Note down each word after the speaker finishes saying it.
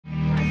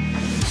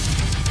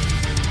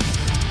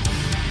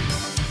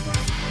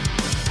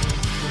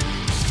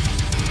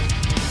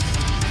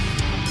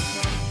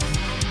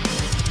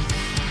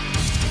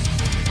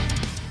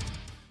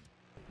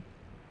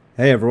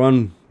Hey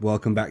everyone,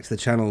 welcome back to the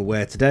channel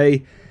where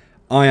today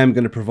I am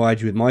going to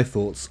provide you with my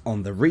thoughts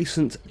on the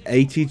recent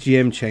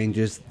ATGM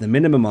changes, the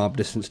minimum arm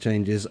distance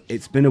changes.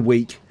 It's been a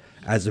week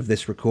as of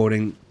this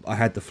recording. I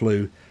had the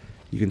flu.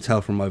 You can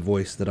tell from my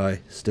voice that I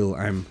still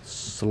am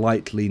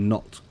slightly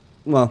under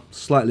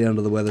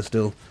the weather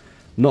still.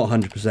 Not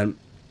 100%,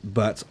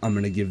 but I'm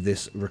going to give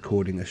this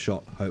recording a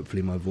shot.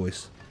 Hopefully my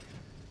voice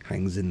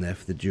hangs in there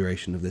for the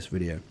duration of this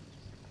video.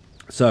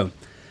 So,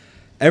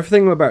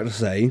 everything I'm about to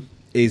say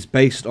is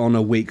based on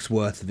a week's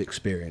worth of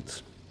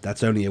experience.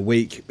 That's only a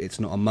week, it's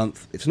not a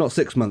month, it's not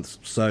 6 months,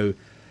 so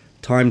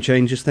time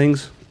changes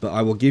things, but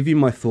I will give you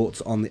my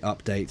thoughts on the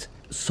update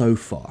so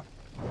far.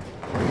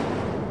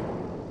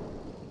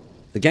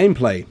 The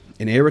gameplay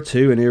in Era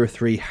 2 and Era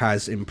 3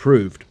 has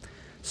improved,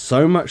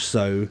 so much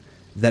so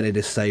that it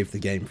has saved the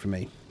game for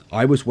me.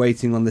 I was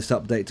waiting on this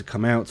update to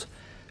come out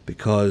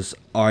because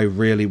I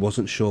really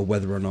wasn't sure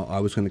whether or not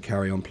I was going to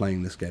carry on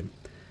playing this game.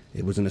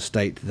 It was in a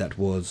state that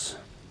was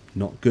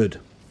not good,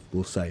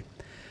 we'll say.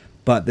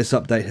 But this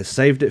update has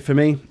saved it for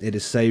me. It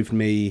has saved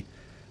me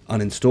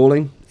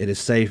uninstalling. It has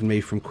saved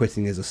me from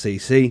quitting as a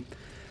CC.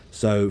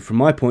 So from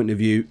my point of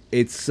view,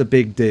 it's a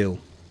big deal.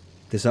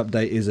 This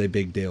update is a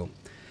big deal.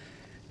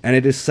 And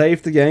it has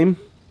saved the game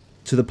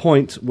to the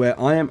point where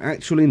I am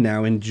actually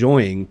now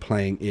enjoying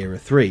playing Era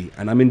 3.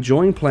 And I'm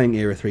enjoying playing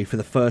Era 3 for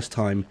the first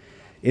time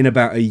in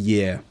about a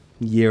year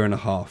and a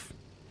half.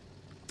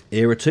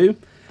 Era 2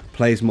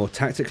 plays more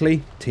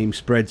tactically, team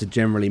spreads are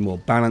generally more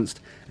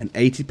balanced, and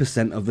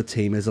 80% of the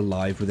team is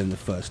alive within the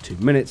first 2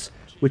 minutes,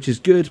 which is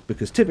good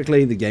because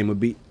typically the game would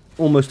be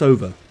almost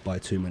over by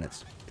 2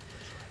 minutes.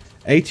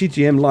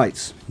 ATGM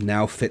lights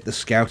now fit the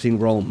scouting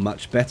role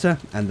much better,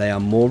 and they are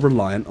more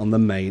reliant on the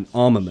main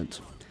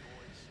armament,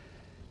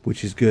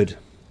 which is good,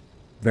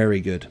 very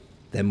good.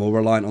 They're more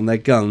reliant on their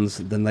guns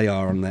than they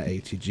are on their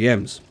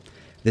ATGMs.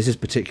 This is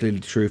particularly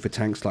true for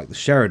tanks like the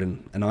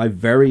Sheridan, and I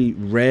very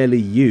rarely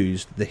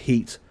used the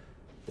heat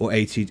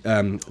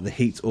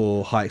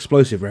or high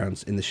explosive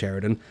rounds in the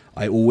Sheridan.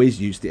 I always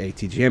used the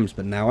ATGMs,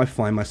 but now I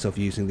find myself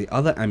using the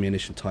other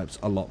ammunition types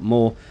a lot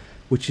more,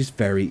 which is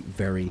very,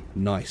 very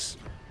nice,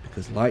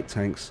 because light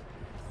tanks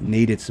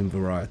needed some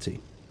variety,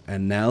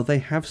 and now they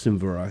have some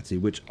variety,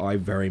 which I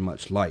very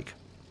much like.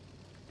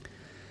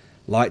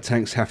 Light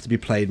tanks have to be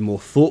played more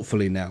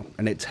thoughtfully now,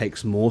 and it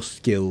takes more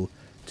skill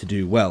to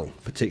do well,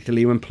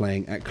 particularly when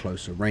playing at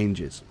closer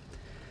ranges.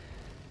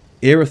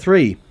 Era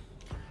 3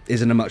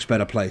 is in a much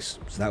better place.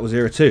 So that was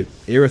Era 2.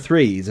 Era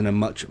 3 is in a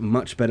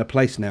much better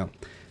place now.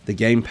 The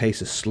game pace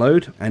has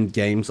slowed and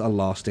games are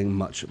lasting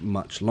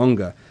much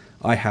longer.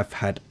 I have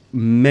had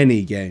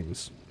many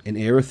games in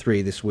Era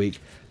 3 this week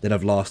that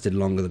have lasted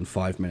longer than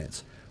 5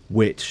 minutes,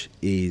 which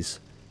is,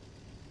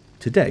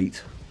 to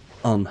date,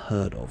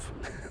 unheard of.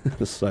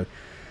 So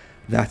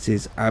that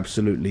is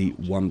absolutely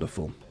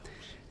wonderful.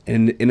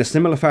 In a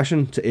similar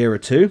fashion to Era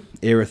 2,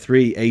 Era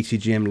 3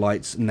 ATGM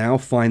lights now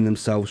find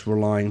themselves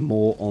relying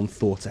more on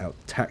thought-out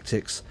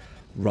tactics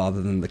rather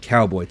than the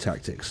cowboy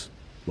tactics.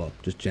 Well,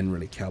 just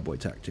generally cowboy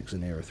tactics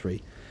in Era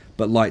 3,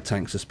 but light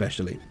tanks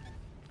especially.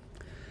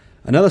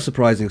 Another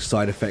surprising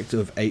side effect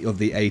of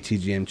the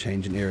ATGM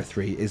change in Era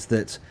 3 is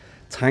that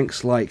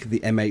tanks like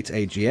the M8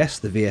 AGS,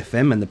 the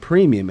VFM and the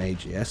Premium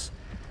AGS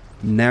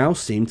now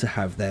seem to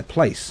have their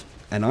place.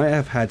 And I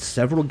have had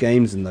several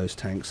games in those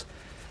tanks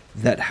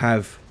that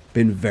have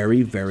been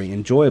very, very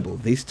enjoyable.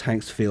 These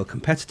tanks feel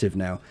competitive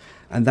now,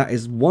 and that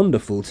is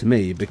wonderful to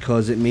me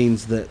because it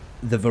means that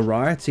the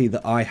variety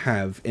that I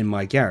have in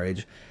my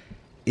garage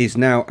is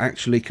now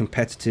actually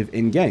competitive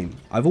in game.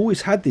 I've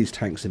always had these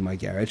tanks in my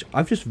garage,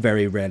 I've just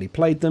very rarely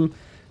played them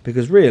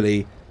because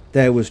really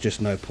there was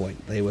just no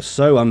point. They were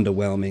so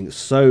underwhelming,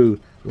 so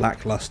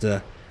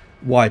lackluster.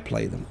 Why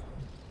play them?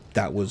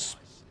 That was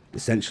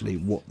essentially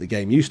what the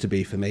game used to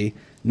be for me.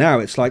 Now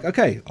it's like,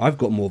 okay, I've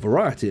got more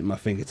variety at my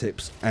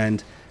fingertips,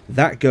 and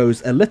that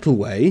goes a little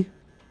way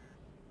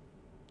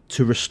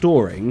to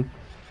restoring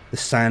the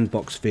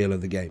sandbox feel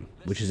of the game,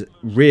 which is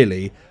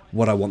really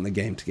what I want the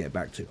game to get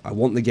back to. I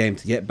want the game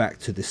to get back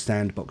to the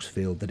sandbox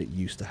feel that it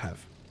used to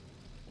have.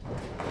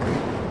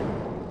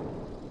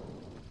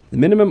 The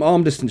minimum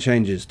arm distance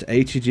changes to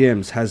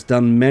ATGMs has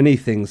done many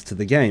things to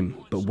the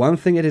game, but one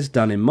thing it has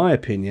done, in my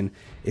opinion,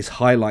 is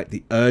highlight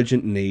the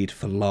urgent need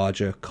for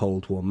larger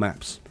Cold War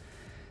maps.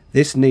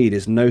 This need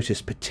is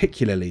noticed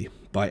particularly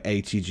by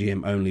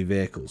ATGM-only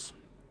vehicles.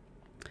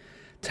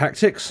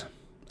 Tactics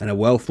and a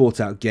well thought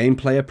out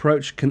gameplay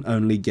approach can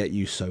only get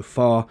you so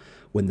far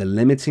when the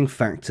limiting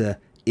factor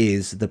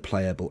is the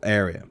playable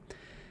area.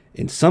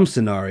 In some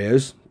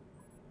scenarios,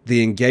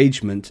 the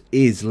engagement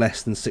is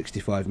less than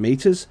 65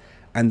 meters,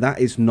 and that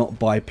is not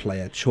by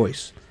player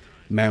choice.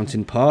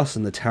 Mountain Pass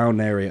and the town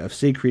area of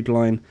Siegfried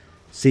Line,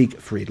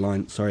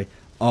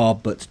 are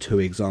but two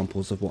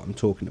examples of what I'm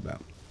talking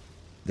about.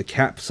 The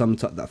cap,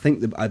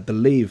 I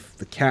believe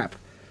the cap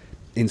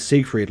in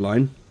Siegfried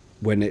Line,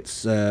 when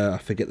it's, I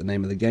forget the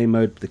name of the game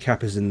mode, the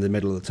cap is in the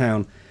middle of the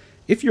town.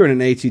 If you're in an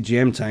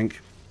ATGM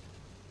tank,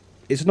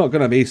 it's not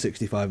going to be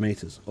 65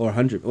 meters or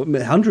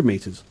 100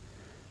 meters.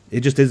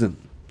 It just isn't.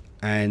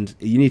 and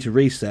you need to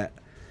reset,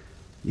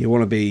 you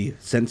want to be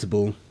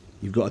sensible,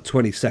 you've got a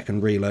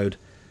 20-second reload,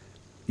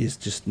 there's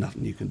just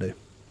nothing you can do.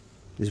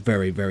 It's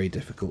very, very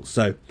difficult.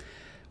 So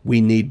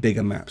we need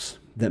bigger maps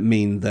that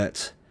mean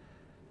that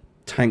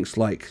tanks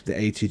like the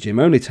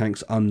ATGM only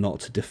tanks are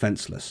not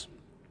defenseless.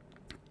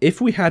 If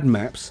we had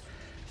maps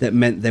that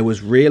meant there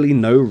was really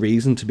no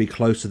reason to be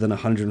closer than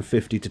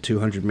 150 to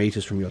 200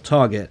 meters from your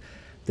target,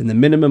 then the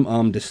minimum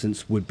arm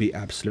distance would be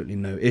absolutely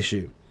no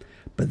issue.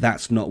 But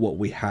that's not what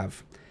we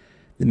have.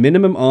 The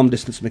minimum arm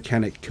distance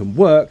mechanic can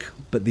work,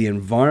 but the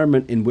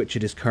environment in which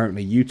it is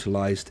currently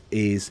utilized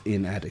is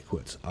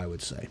inadequate, I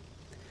would say.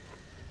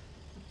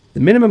 The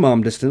minimum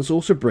arm distance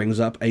also brings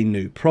up a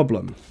new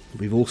problem.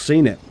 We've all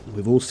seen it.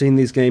 We've all seen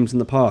these games in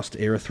the past.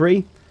 Era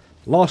 3,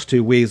 last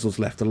 2 weasels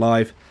left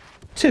alive.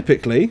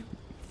 Typically,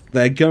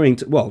 they're going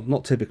to, well,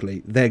 not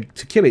typically, they're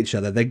to kill each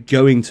other, they're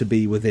going to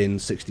be within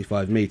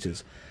 65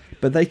 meters,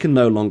 but they can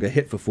no longer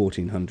hit for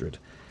 1400.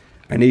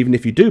 And even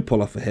if you do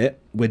pull off a hit,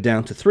 we're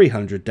down to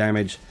 300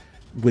 damage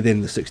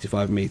within the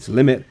 65 meter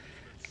limit,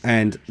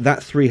 and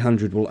that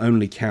 300 will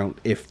only count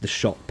if the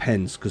shot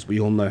pens, because we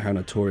all know how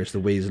notorious the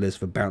weasel is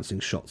for bouncing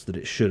shots that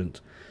it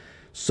shouldn't.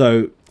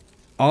 So,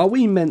 are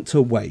we meant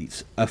to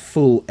wait a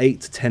full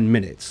 8 to 10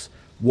 minutes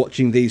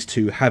watching these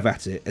two have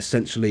at it,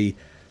 essentially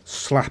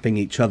slapping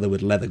each other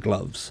with leather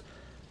gloves?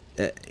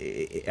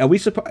 Are we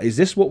is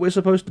this what we're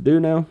supposed to do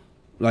now?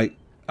 Like,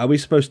 are we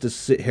supposed to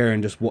sit here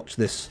and just watch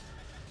this?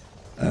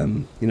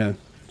 You know,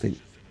 think,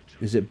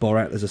 is it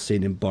Borat? There's a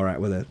scene in Borat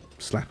where they're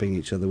slapping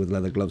each other with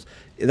leather gloves.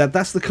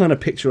 That's the kind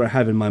of picture I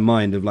have in my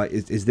mind of, like,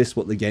 is this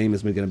what the game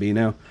is going to be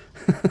now?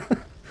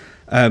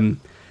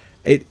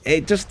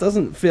 It just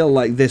doesn't feel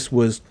like this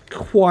was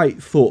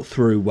quite thought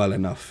through well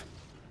enough.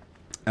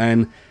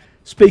 And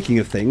speaking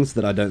of things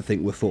that I don't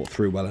think were thought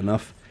through well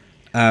enough,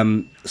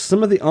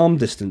 some of the arm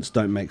distance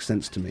don't make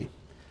sense to me.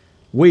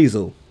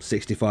 Weasel,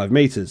 65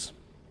 meters.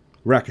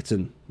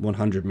 Rakuten,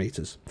 100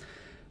 meters.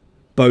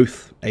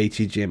 Both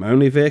ATGM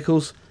only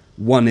vehicles.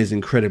 One is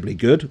incredibly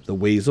good, the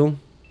Weasel.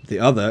 The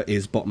other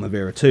is bottom of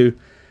Era 2.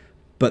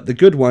 But the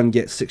good one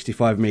gets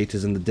 65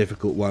 meters and the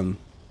difficult one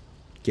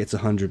gets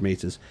 100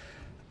 meters.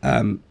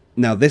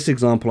 Now, this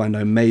example I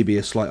know may be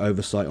a slight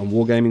oversight on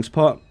Wargaming's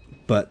part,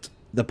 but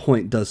the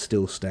point does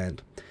still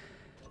stand.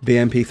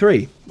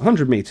 BMP3,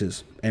 100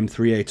 meters.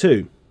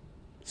 M3A2,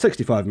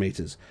 65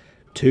 meters.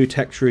 2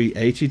 Tech Tree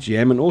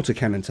ATGM and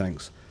autocannon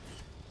tanks.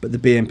 But the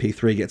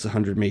BMP3 gets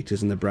 100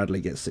 meters and the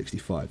Bradley gets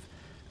 65.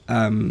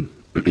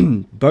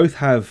 Both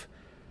have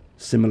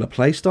similar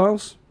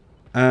playstyles,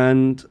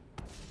 and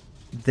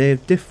they're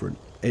different.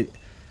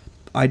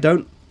 I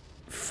don't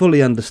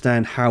fully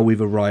understand how we've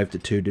arrived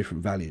at 2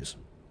 different values.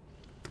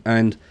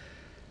 And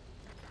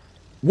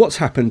what's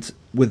happened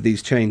with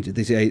these changes,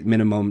 these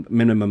minimum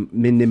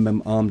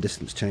arm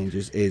distance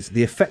changes, is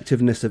the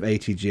effectiveness of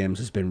ATGMs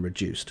has been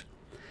reduced.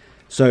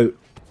 So,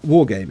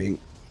 Wargaming,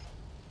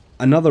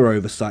 another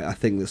oversight I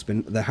think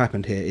that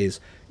happened here is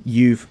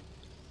you've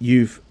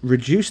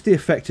reduced the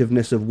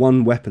effectiveness of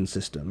one weapon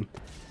system,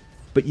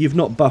 but you've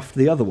not buffed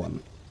the other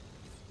one.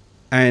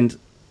 And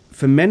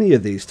for many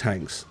of these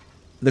tanks,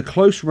 the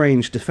close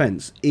range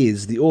defense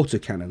is the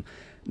autocannon.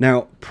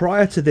 Now,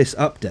 prior to this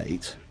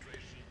update,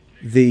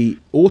 the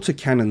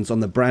autocannons on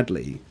the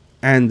Bradley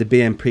and the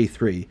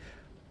BMP3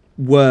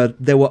 were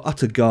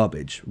utter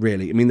garbage,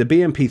 really. I mean, the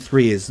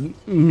BMP3 is,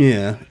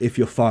 yeah, if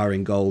you're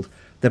firing gold.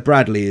 The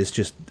Bradley is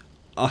just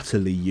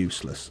utterly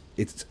useless.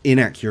 It's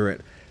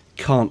inaccurate,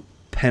 can't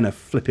pen a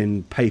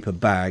flipping paper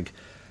bag,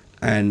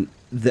 and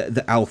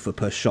the alpha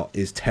per shot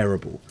is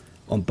terrible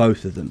on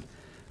both of them.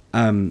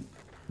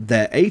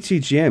 Their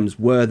ATGMs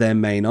were their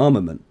main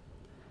armament,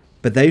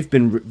 but they've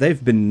been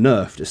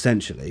nerfed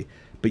essentially.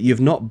 But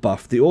you've not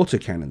buffed the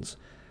autocannons.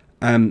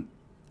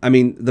 I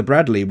mean, the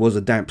Bradley was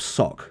a damp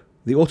sock.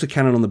 The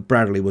autocannon on the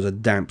Bradley was a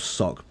damp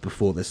sock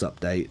before this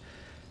update.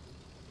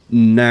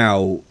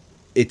 Now,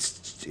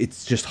 it's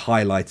just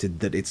highlighted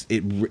that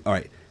all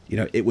right. You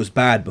know, it was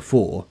bad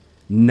before.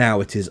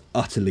 Now it is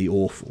utterly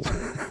awful.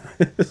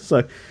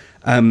 So,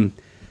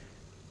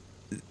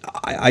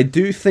 I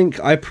do think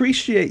I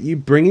appreciate you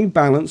bringing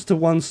balance to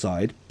one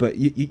side, but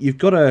you've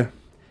got to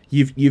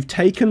you've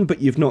taken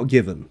but you've not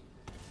given.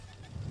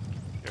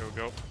 Here we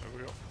go. Here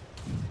we go.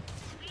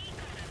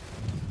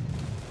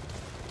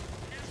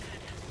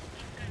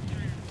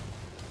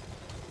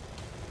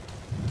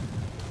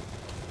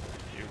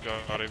 You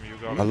got him. You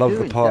got him.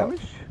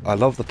 I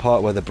love the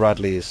part where the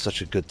Bradley is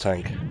such a good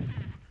tank.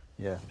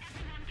 Yeah.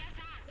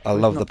 I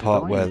love the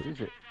part where,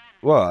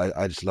 well,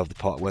 I just love the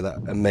part where that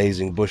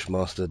amazing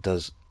Bushmaster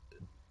does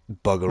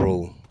bugger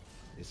all.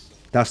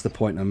 That's the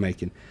point I'm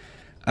making.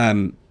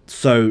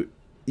 So,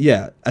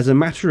 yeah, as a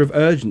matter of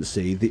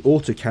urgency, the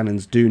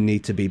autocannons do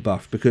need to be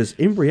buffed, because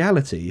in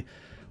reality,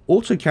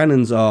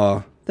 autocannons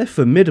they're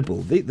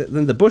formidable.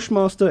 The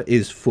Bushmaster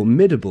is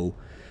formidable,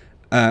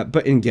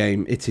 but in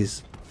game it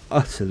is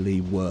utterly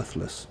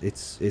worthless.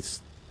 It's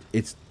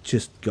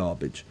just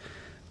garbage.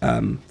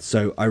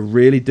 So I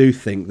really do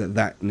think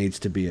that needs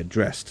to be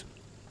addressed,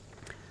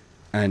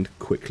 and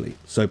quickly.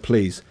 So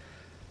please,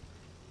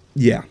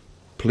 yeah,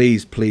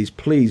 please, please,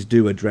 please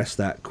do address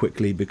that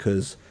quickly,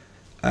 because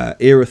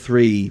Era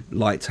 3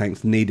 light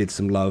tanks needed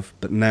some love,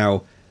 but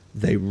now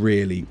they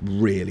really,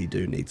 really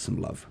do need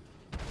some love.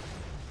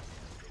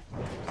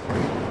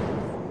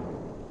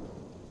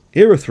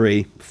 Era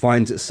 3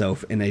 finds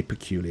itself in a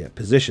peculiar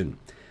position.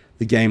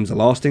 The games are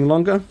lasting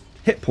longer,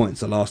 hit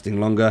points are lasting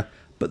longer,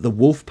 but the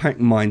Wolfpack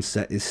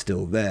mindset is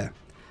still there.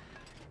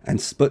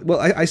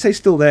 I say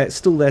still there, it's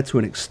still there to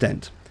an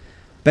extent.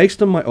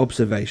 Based on my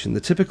observation, the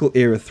typical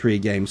Era 3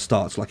 game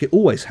starts like it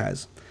always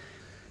has.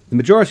 The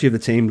majority of the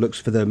team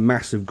looks for the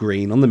massive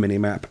green on the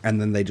minimap,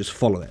 and then they just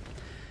follow it.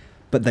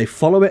 But they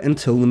follow it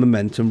until the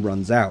momentum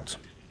runs out,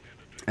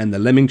 and the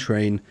lemming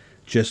train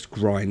just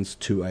grinds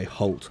to a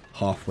halt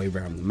halfway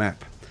around the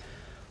map.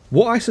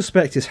 What I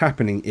suspect is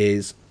happening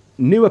is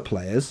newer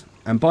players,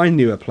 and by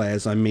newer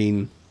players I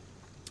mean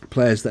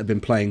players that have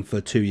been playing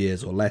for 2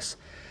 years or less,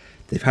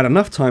 they've had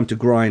enough time to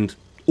grind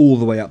all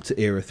the way up to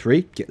Era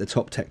 3, get the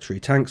top tech tree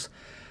tanks,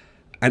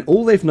 and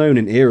all they've known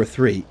in Era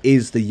 3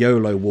 is the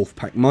YOLO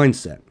Wolfpack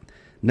mindset.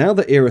 Now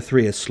that Era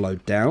 3 has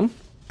slowed down,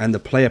 and the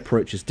play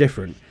approach is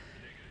different,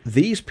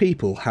 these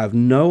people have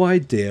no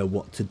idea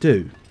what to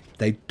do.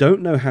 They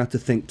don't know how to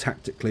think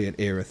tactically at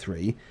Era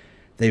 3.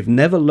 They've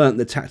never learnt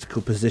the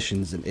tactical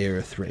positions in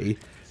Era 3.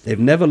 They've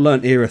never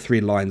learnt Era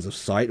 3 lines of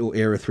sight or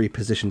Era 3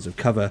 positions of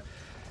cover.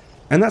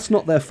 And that's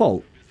not their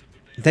fault.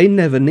 They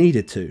never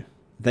needed to.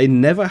 They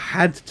never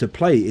had to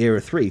play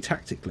Era 3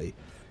 tactically.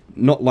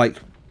 Not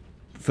like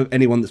for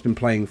anyone that's been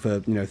playing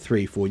for,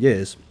 3-4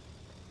 years.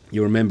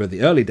 You remember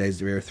the early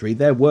days of Era 3,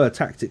 there were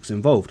tactics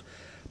involved.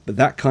 But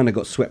that kind of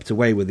got swept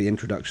away with the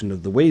introduction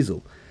of the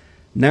Weasel.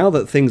 Now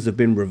that things have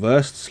been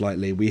reversed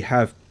slightly, we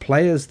have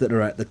players that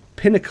are at the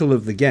pinnacle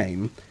of the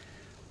game,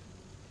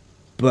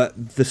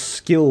 but the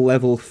skill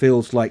level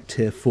feels like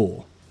tier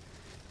 4.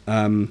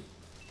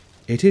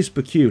 It is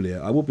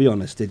peculiar, I will be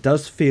honest. It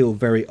does feel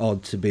very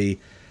odd to be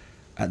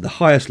at the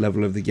highest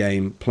level of the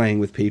game playing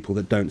with people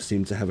that don't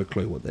seem to have a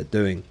clue what they're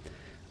doing.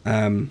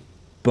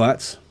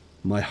 But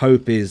my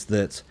hope is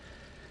that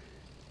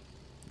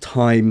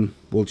time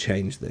will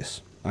change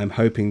this. I'm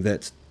hoping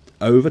that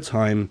over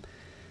time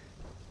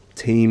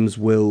teams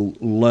will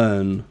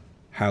learn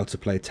how to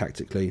play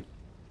tactically,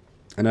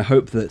 and I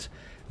hope that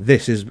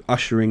this is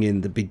ushering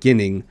in the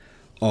beginning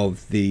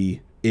of the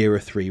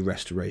Era 3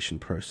 restoration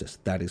process.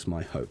 That is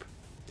my hope.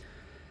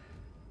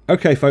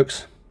 Okay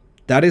folks,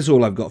 that is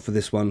all I've got for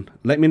this one.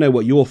 Let me know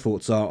what your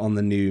thoughts are on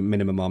the new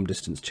minimum arm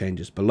distance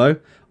changes below.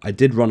 I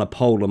did run a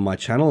poll on my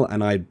channel,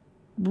 and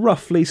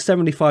roughly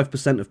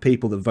 75% of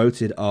people that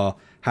voted are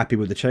happy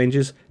with the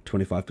changes,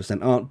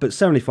 25% aren't, but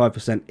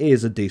 75%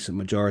 is a decent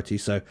majority,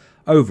 so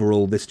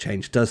overall this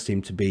change does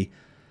seem to be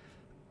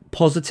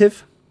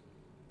positive.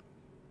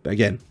 But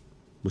again,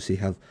 we'll see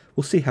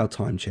how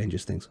time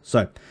changes things.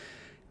 So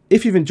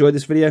if you've enjoyed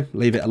this video,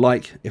 leave it a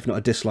like, if not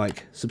a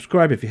dislike,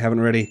 subscribe if you haven't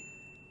already,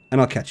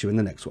 and I'll catch you in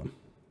the next one.